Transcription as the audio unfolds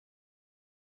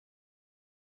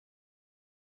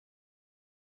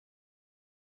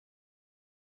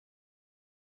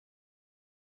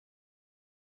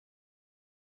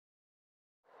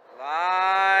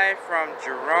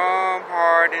Jerome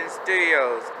Harden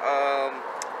Studios.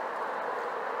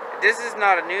 This is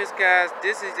not a newscast.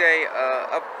 This is a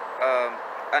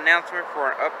announcement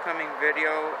for an upcoming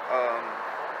video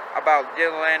about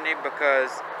Ditto landing,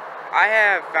 because I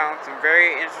have found some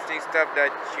very interesting stuff that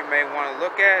you may want to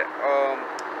look at.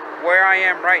 Where I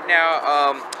am right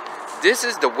now, this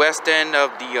is the west end of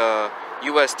the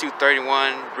US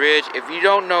 231 bridge. If you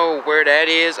don't know where that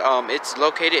is, it's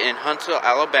located in Huntsville,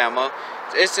 Alabama.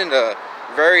 It's in the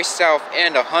very south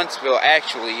end of Huntsville,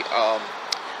 actually.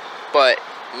 But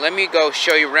let me go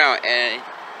show you around. And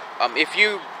if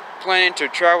you planning to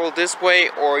travel this way,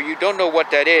 or you don't know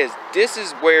what that is, this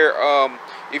is where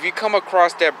if you come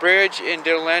across that bridge in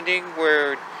Ditto Landing,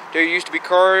 where there used to be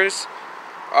cars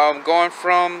going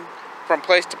from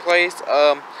place to place,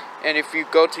 and if you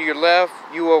go to your left,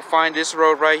 you will find this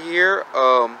road right here.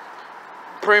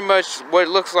 Pretty much what it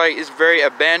looks like is very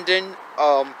abandoned.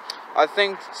 I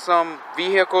think some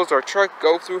vehicles or trucks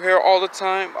go through here all the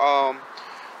time.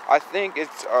 I think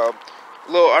it's a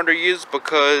little underused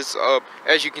because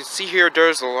as you can see here,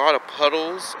 there's a lot of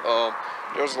puddles.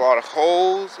 There's a lot of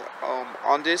holes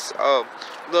on this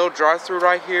little drive-through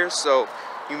right here. So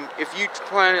if you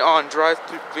plan on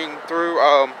driving through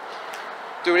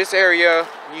this area,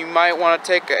 you might want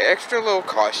to take an extra little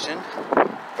caution,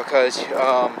 because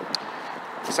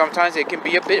sometimes it can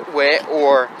be a bit wet,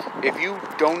 or if you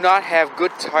do not have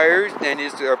good tires, then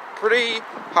it's a pretty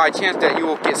high chance that you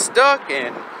will get stuck,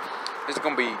 and it's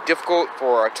going to be difficult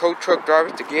for a tow truck driver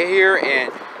to get here,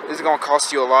 and this is going to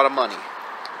cost you a lot of money.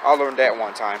 I learned that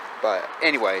one time. But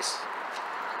anyways,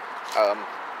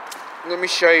 let me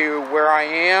show you where I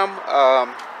am.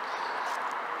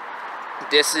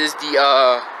 This is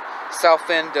the south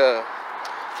end of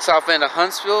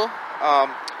Huntsville.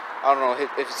 I don't know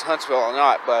if it's Huntsville or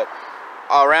not, but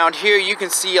around here you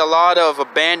can see a lot of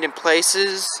abandoned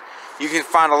places. You can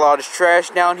find a lot of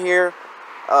trash down here.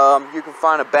 You can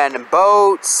find abandoned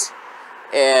boats,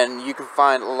 and you can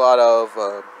find a lot of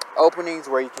openings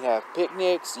where you can have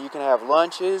picnics, you can have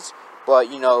lunches, but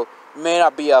you know, it may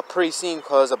not be a pretty scene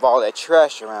because of all that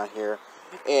trash around here.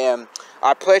 And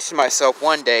I pledged to myself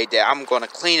one day that I'm going to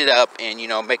clean it up and, you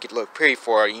know, make it look pretty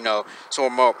for, you know, so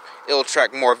it'll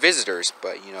attract more visitors.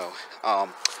 But, you know,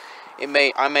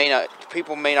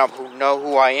 people may not know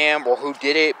who I am or who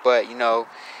did it, but, you know,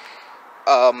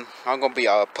 I'm going to be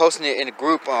posting it in a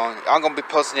group I'm going to be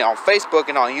posting it on Facebook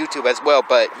and on YouTube as well.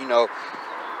 But, you know,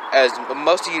 as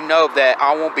most of you know, that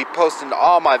I won't be posting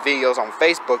all my videos on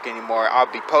Facebook anymore. I'll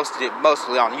be posting it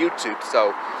mostly on YouTube.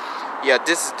 So yeah,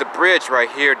 this is the bridge right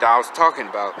here that I was talking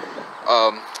about.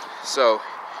 So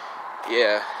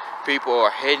yeah, people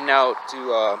are heading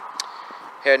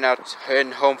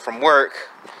home from work,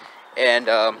 and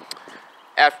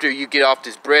after you get off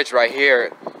this bridge right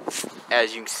here,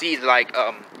 as you can see, like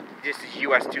this is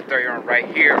US 231 right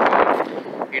here.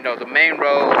 You know, the main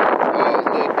road a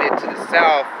little bit to the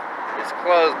south is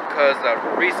closed because of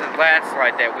a recent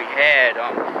landslide that we had.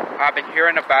 I've been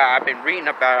hearing about, I've been reading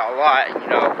about it a lot, you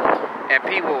know, and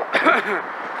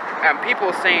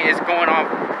people saying it's going on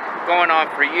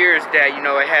for years, that, you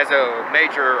know, it has a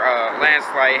major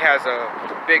landslide, it has a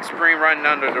big stream running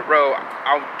under the road.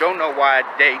 I don't know why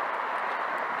they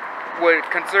would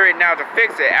consider it now to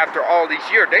fix it after all these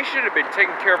years. They should have been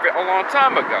taking care of it a long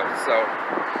time ago. So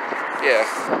yeah,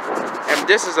 and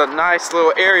this is a nice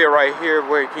little area right here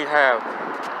where you can have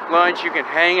lunch, you can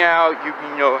hang out, you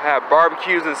can, you know, have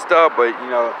barbecues and stuff. But, you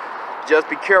know, just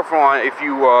be careful on if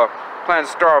you plan to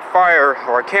start a fire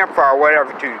or a campfire or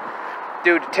whatever to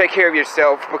do to take care of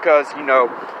yourself, because, you know,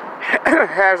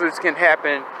 hazards can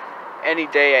happen any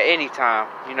day at any time.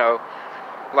 You know,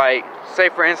 like, say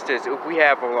for instance, if we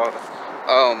have a lot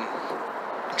of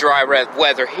dry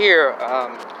weather here,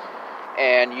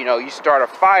 and, you know, you start a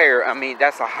fire, I mean,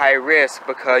 that's a high risk,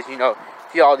 because, you know,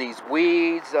 see all these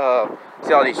weeds, see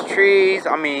all these trees.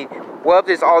 I mean, what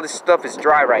if all this stuff is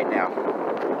dry right now?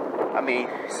 I mean,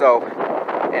 so,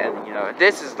 and, you know,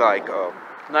 this is like a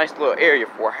nice little area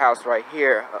for a house right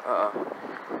here,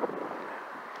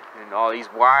 and all these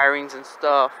wirings and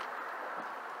stuff.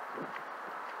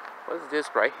 What is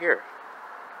this right here?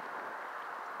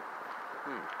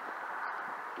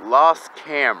 Lost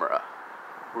camera.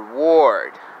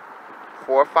 Reward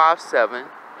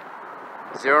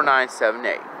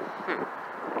 457-0978.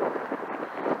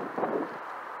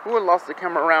 Who had lost the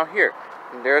camera around here?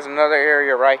 And there's another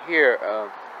area right here.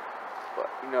 But,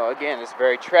 you know, again, it's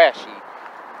very trashy.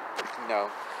 You know,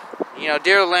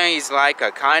 Ditto Landing is like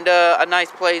a kinda a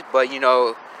nice place, but, you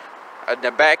know,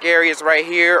 the back areas right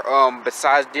here,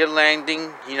 besides Ditto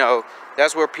Landing, you know,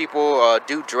 that's where people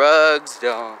do drugs,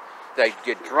 They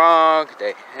get drunk,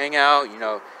 they hang out, you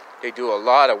know, they do a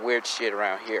lot of weird shit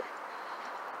around here.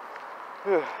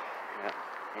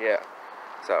 Yeah,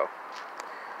 so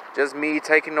just me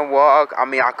taking a walk. I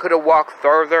mean, I could have walked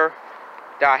further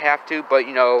than I have to, but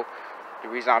you know, the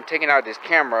reason I'm taking out this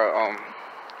camera,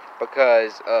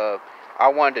 because I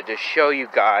wanted to show you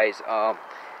guys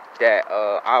that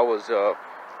I was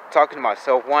talking to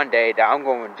myself one day that I'm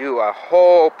going to do a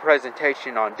whole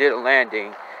presentation on Ditto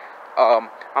landing.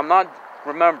 I'm not,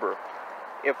 remember,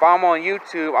 if I'm on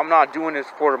YouTube, I'm not doing this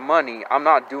for the money. I'm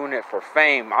not doing it for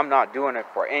fame. I'm not doing it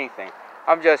for anything.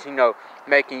 I'm just, you know,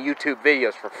 making YouTube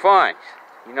videos for fun.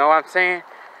 You know what I'm saying?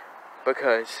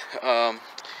 Because,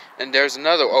 and there's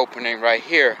another opening right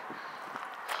here.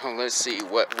 Let's see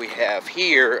what we have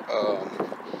here. You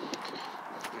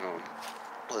know,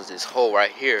 what's this hole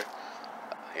right here?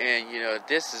 And, you know,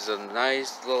 this is a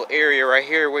nice little area right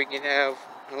here where you can have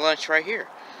lunch right here.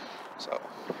 So,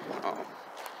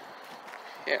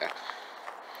 yeah,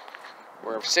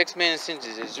 we're 6 minutes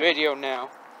into this video now.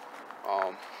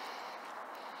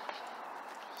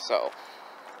 So,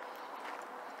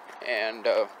 and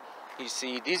you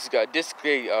see, this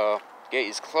gate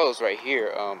is closed right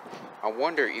here. I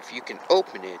wonder if you can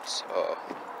open it.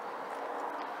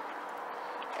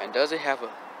 And does it have a?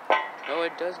 No,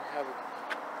 it doesn't have a.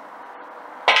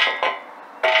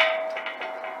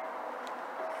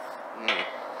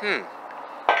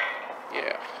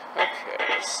 Yeah.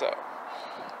 Okay. So,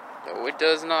 no, it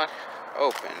does not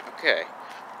open. Okay.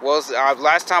 Well,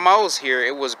 last time I was here,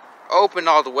 it was open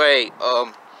all the way.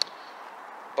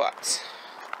 But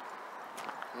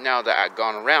now that I've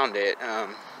gone around it,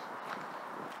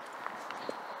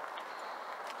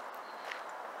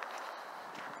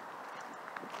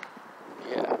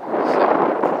 yeah.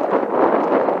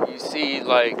 So you see,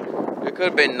 like, there could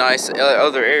have been nice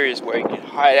other areas where you can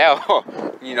hide out.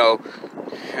 You know,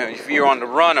 if you're on the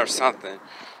run or something.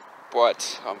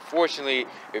 But unfortunately,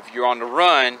 if you're on the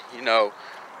run, you know,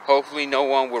 hopefully no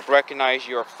one will recognize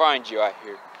you or find you out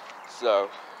here. So,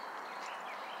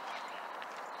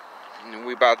 and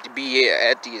we're about to be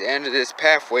at the end of this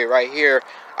pathway right here.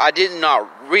 I did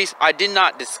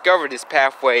not discover this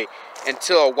pathway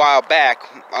until a while back.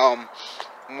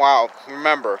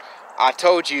 Remember, I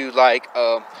told you, like,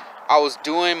 I was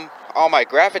doing all my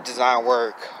graphic design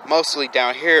work mostly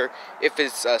down here. If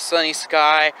it's a sunny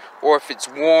sky, or if it's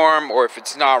warm, or if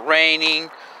it's not raining,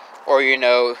 or, you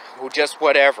know, just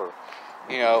whatever.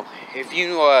 You know, if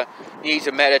you need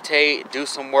to meditate, do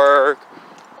some work,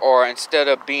 or instead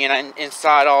of being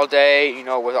inside all day, you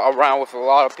know, around with a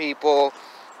lot of people,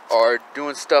 or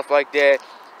doing stuff like that,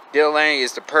 Ditto Landing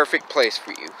is the perfect place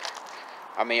for you.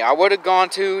 I mean, I would have gone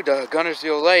to the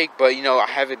Guntersville Lake, but, you know, I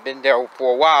haven't been there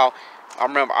for a while. I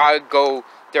remember I go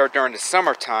there during the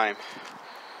summertime.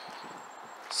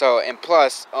 So, and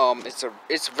plus,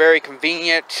 it's very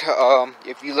convenient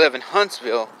if you live in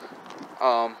Huntsville.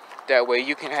 That way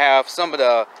you can have some of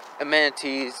the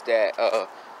amenities that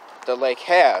the lake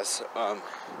has.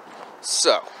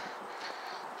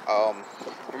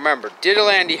 Remember, Ditto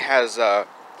Landing has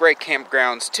great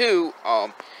campgrounds too.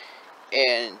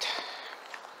 And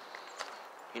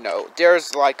you know,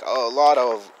 there's like a lot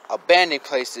of abandoned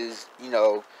places, you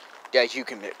know, that you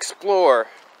can explore.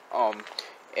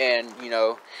 And you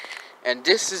know, and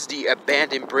this is the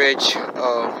abandoned bridge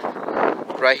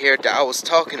right here that I was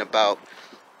talking about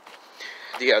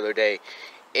the other day.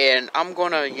 And I'm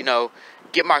gonna, you know,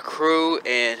 get my crew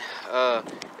and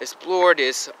explore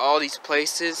all these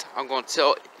places. I'm gonna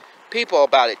tell people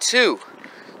about it too.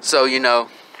 So, you know,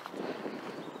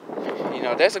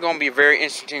 that's gonna be a very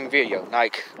interesting video.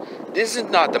 Like, this is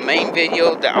not the main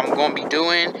video that I'm gonna be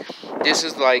doing. This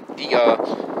is like the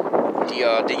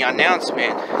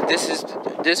announcement.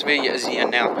 This video is the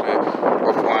announcement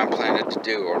of what I'm planning to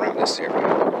do around this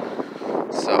area.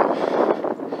 So,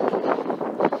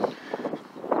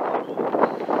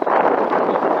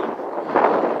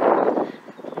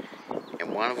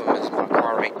 and one of them is my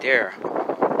car right there.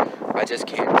 I just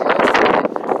can't tell it.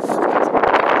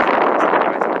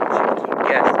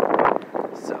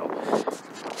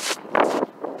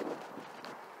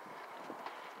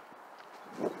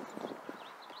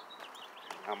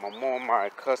 More of my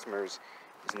customers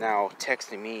is now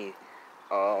texting me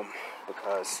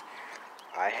because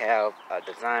I have a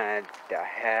design that I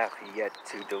have yet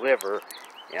to deliver,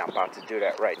 and I'm about to do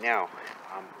that right now.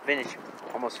 I'm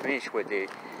almost finished with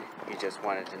it. You just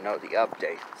wanted to know the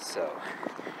update. So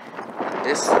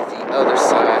this is the other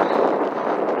side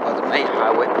of the main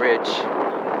highway bridge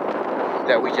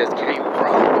that we just came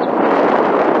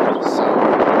from. So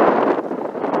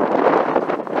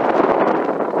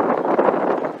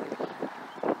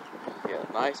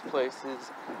nice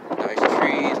places, nice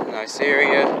trees, nice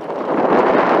area.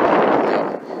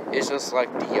 It's just like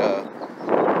the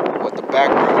what the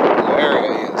background of the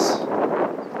area is.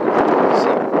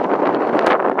 So,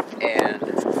 and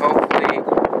hopefully,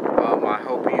 I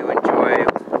hope you enjoy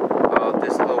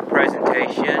this little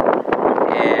presentation,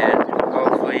 and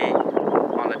hopefully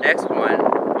on the next one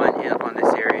on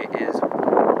this area is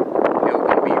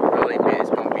gonna be really big. It's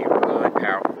gonna be really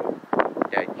powerful.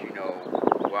 That you know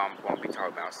what I'm gonna be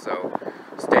talking about. So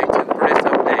stay tuned for this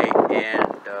update.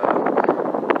 And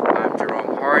I'm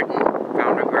Jerome Harden,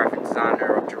 founder and graphic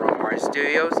designer of Jerome Harden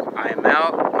Studios. I am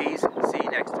out. Peace. See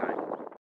you next time.